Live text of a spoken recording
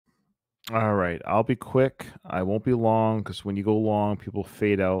All right, I'll be quick. I won't be long because when you go long, people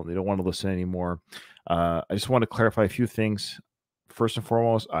fade out. They don't want to listen anymore. I just want to clarify a few things. First and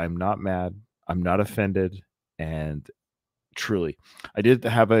foremost, I'm not mad. I'm not offended. And truly, I did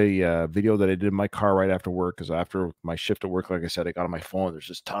have a video that I did in my car right after work because after my shift at work, like I said, I got on my phone. There's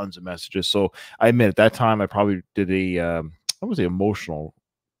just tons of messages. So I admit at that time, I probably did I was emotional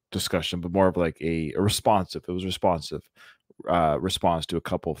discussion, but more of like a responsive. It was responsive response to a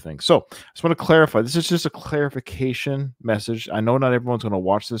couple of things. So I just want to clarify. This is just a clarification message. I know not everyone's going to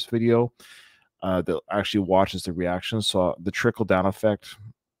watch this video that actually watches the reaction. So the trickle down effect,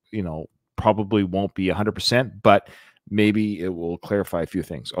 you know, probably won't be 100%, but maybe it will clarify a few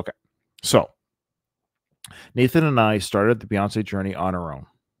things. Okay. So Nathan and I started the Beyonce journey on our own.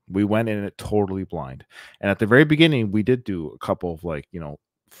 We went in it totally blind. And at the very beginning, we did do a couple of like,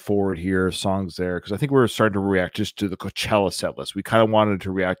 forward here, songs there, because I think we were starting to react just to the Coachella set list. We kind of wanted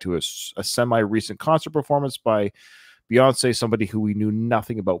to react to a semi recent concert performance by Beyonce, somebody who we knew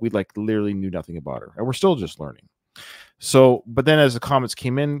nothing about. We like literally knew nothing about her, and we're still just learning. So, but then as the comments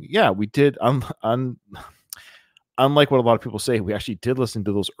came in, yeah, we did. Unlike what a lot of people say, we actually did listen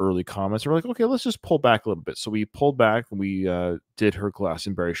to those early comments. We're like, okay, let's just pull back a little bit. So we pulled back and we did her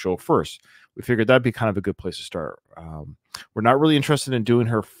Glastonbury show first. We figured that'd be kind of a good place to start. We're not really interested in doing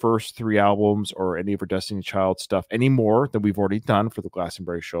her first 3 albums or any of her Destiny Child stuff any more than we've already done for the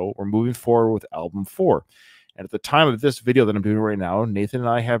Glastonbury show. We're moving forward with album 4. And at the time of this video that I'm doing right now, Nathan and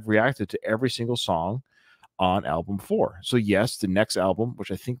I have reacted to every single song on album 4. So yes, the next album,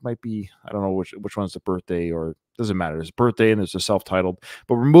 which I think might be, I don't know which one's the birthday, or doesn't matter. There's birthday and there's a self-titled,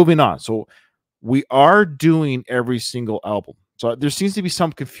 but we're moving on. So we are doing every single album. So there seems to be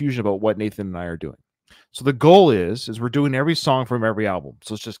some confusion about what Nathan and I are doing. So the goal is we're doing every song from every album.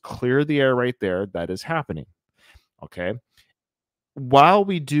 So let's just clear the air right there. That is happening. Okay. While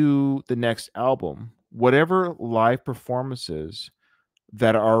we do the next album, whatever live performances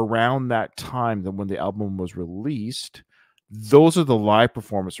that are around that time that when the album was released, those are the live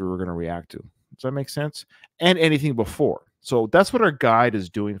performances we're going to react to. Does that make sense? And anything before. So that's what our guide is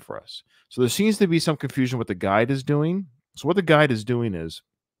doing for us. So there seems to be some confusion what the guide is doing. So what the guide is doing is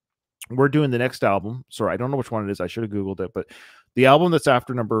we're doing the next album. Sorry, I don't know which one it is. I should have Googled it, but the album that's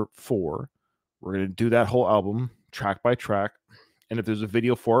after number 4, we're going to do that whole album track by track. And if there's a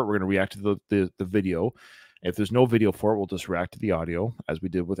video for it, we're going to react to the video. If there's no video for it, we'll just react to the audio as we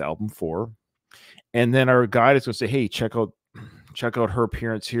did with album 4. And then our guide is going to say, hey, check out her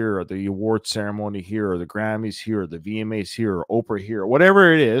appearance here, or the award ceremony here, or the Grammys here, or the VMAs here, or Oprah here,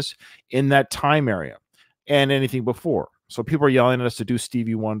 whatever it is in that time area, and anything before. So people are yelling at us to do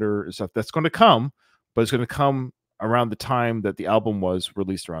Stevie Wonder and stuff. That's going to come, but it's going to come around the time that the album was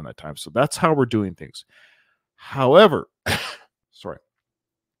released around that time. So that's how we're doing things. However, sorry,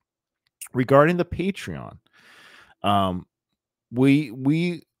 regarding the Patreon,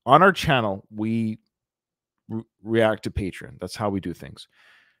 we on our channel we react to Patreon. That's how we do things.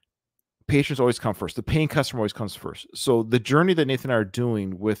 Patrons always come first. The paying customer always comes first. So the journey that Nathan and I are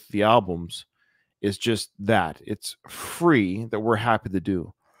doing with the albums is just that. It's free that we're happy to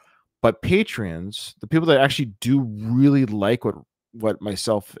do. But patrons, the people that actually do really like what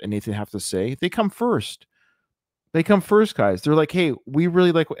myself and Nathan have to say, they come first. They come first, guys. They're like, hey, we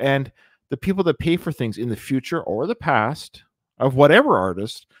really like, and the people that pay for things in the future or the past of whatever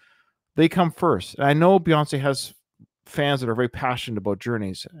artist, they come first. And I know Beyonce has fans that are very passionate about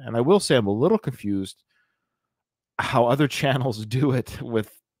journeys. And I will say I'm a little confused how other channels do it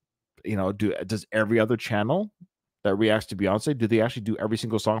with, does every other channel that reacts to Beyonce, do they actually do every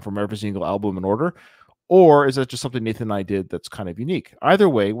single song from every single album in order? Or is that just something Nathan and I did that's kind of unique? Either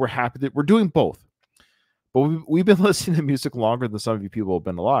way, we're happy that we're doing both. But we've been listening to music longer than some of you people have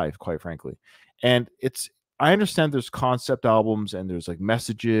been alive, quite frankly. And I understand there's concept albums and there's like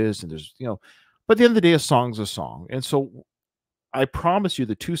messages and there's, but at the end of the day, a song's a song. And so I promise you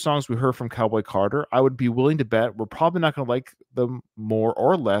the 2 songs we heard from Cowboy Carter, I would be willing to bet we're probably not going to like them more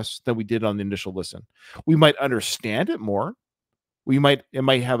or less than we did on the initial listen. We might understand it more. It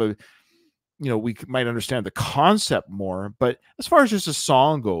might have we might understand the concept more, but as far as just a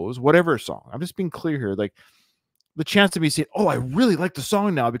song goes, whatever song, I'm just being clear here, like the chance of me saying, oh, I really like the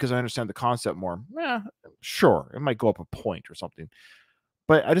song now because I understand the concept more. Yeah, sure. It might go up a point or something.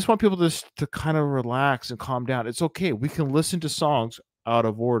 But I just want people to kind of relax and calm down. It's okay. We can listen to songs out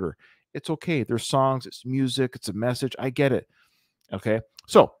of order. It's okay. There's songs, it's music, it's a message. I get it. Okay.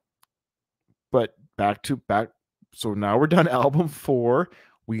 So, but back. So now we're done album 4.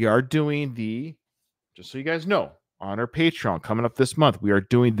 We are doing just so you guys know, on our Patreon coming up this month, we are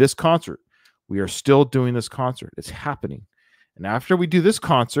doing this concert. We are still doing this concert. It's happening. And after we do this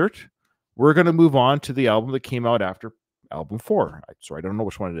concert, we're going to move on to the album that came out after album 4. Sorry, I don't know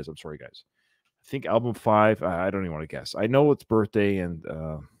which one it is. I'm sorry, guys. I think album 5. I don't even want to guess. I know it's birthday, and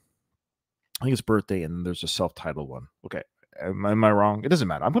I think it's birthday, and there's a self-titled one. Okay, am I wrong? It doesn't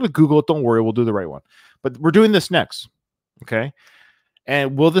matter. I'm going to Google it. Don't worry, we'll do the right one. But we're doing this next. Okay.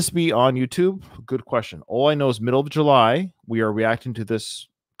 And will this be on YouTube? Good question. All I know is middle of July, we are reacting to this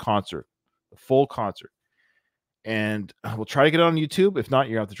concert, the full concert. And we'll try to get it on YouTube. If not,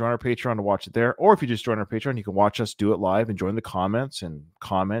 you have to join our Patreon to watch it there. Or if you just join our Patreon, you can watch us do it live and join the comments and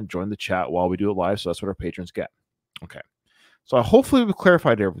comment, join the chat while we do it live. So that's what our patrons get. Okay. So hopefully we've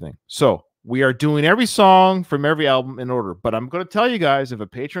clarified everything. So we are doing every song from every album in order. But I'm going to tell you guys, if a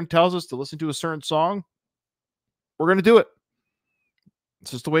patron tells us to listen to a certain song, we're going to do it. It's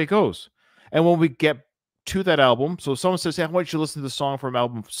just the way it goes. And when we get to that album, so if someone says, hey, I want you to listen to the song from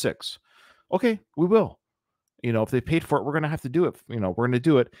album 6. Okay, we will. You know, if they paid for it, we're going to have to do it. You know, we're going to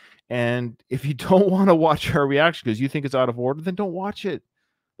do it. And if you don't want to watch our reaction because you think it's out of order, then don't watch it.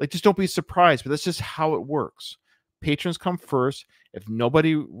 Like, just don't be surprised. But that's just how it works. Patrons come first. If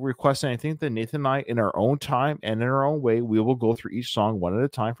nobody requests anything, then Nathan and I, in our own time and in our own way, we will go through each song one at a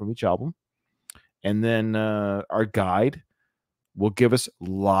time from each album. And then our guide will give us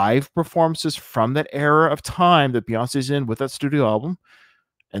live performances from that era of time that Beyonce's in with that studio album.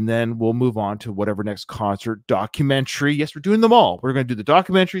 And then we'll move on to whatever next concert, documentary. Yes, we're doing them all. We're going to do the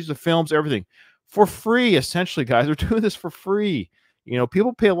documentaries, the films, everything for free, essentially, guys. We're doing this for free. You know,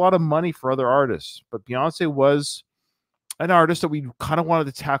 people pay a lot of money for other artists, but Beyonce was an artist that we kind of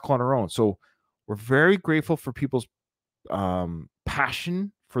wanted to tackle on our own. So we're very grateful for people's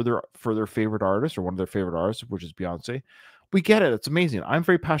passion for their favorite artist or one of their favorite artists, which is Beyonce. We get it. It's amazing. I'm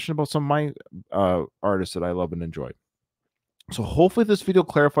very passionate about some of my artists that I love and enjoy. So hopefully this video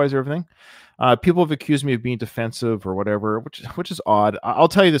clarifies everything. People have accused me of being defensive or whatever, which is odd. I'll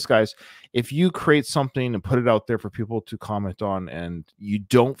tell you this, guys. If you create something and put it out there for people to comment on and you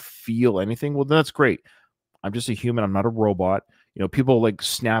don't feel anything, well, then that's great. I'm just a human. I'm not a robot. You know, people like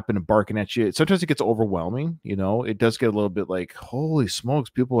snapping and barking at you. Sometimes it gets overwhelming. You know, it does get a little bit like, holy smokes,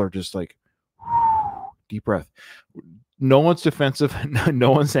 people are just like, deep breath. No one's defensive.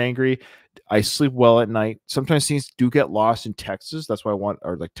 No one's angry. I sleep well at night. Sometimes things do get lost in texts. That's why I want,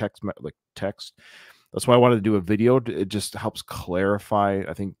 or like text. That's why I wanted to do a video. It just helps clarify.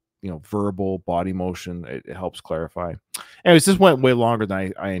 I think, you know, verbal, body motion, it helps clarify. Anyways, this went way longer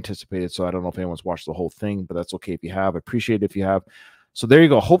than I anticipated. So I don't know if anyone's watched the whole thing, but that's okay if you have. I appreciate it if you have. So there you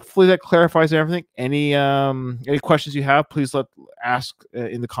go. Hopefully that clarifies everything. Any questions you have, please ask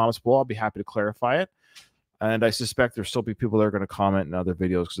in the comments below. I'll be happy to clarify it. And I suspect there'll still be people that are going to comment in other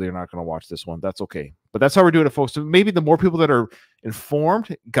videos because they're not going to watch this one. That's okay. But that's how we're doing it, folks. So maybe the more people that are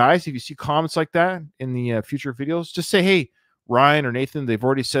informed, guys, if you see comments like that in the future videos, just say, hey, Ryan or Nathan, they've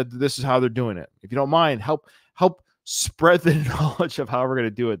already said this is how they're doing it. If you don't mind, help spread the knowledge of how we're going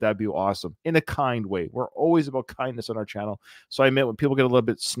to do it. That'd be awesome. In a kind way. We're always about kindness on our channel. So I admit when people get a little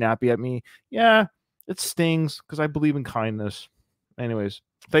bit snappy at me, yeah, it stings because I believe in kindness. Anyways,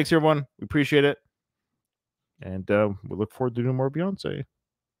 thanks, everyone. We appreciate it. And we look forward to doing more Beyonce.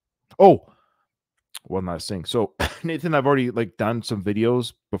 Oh, one last thing. So Nathan, I've already done some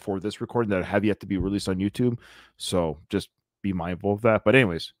videos before this recording that have yet to be released on YouTube. So just be mindful of that. But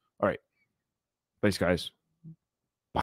anyways, all right. Thanks, guys.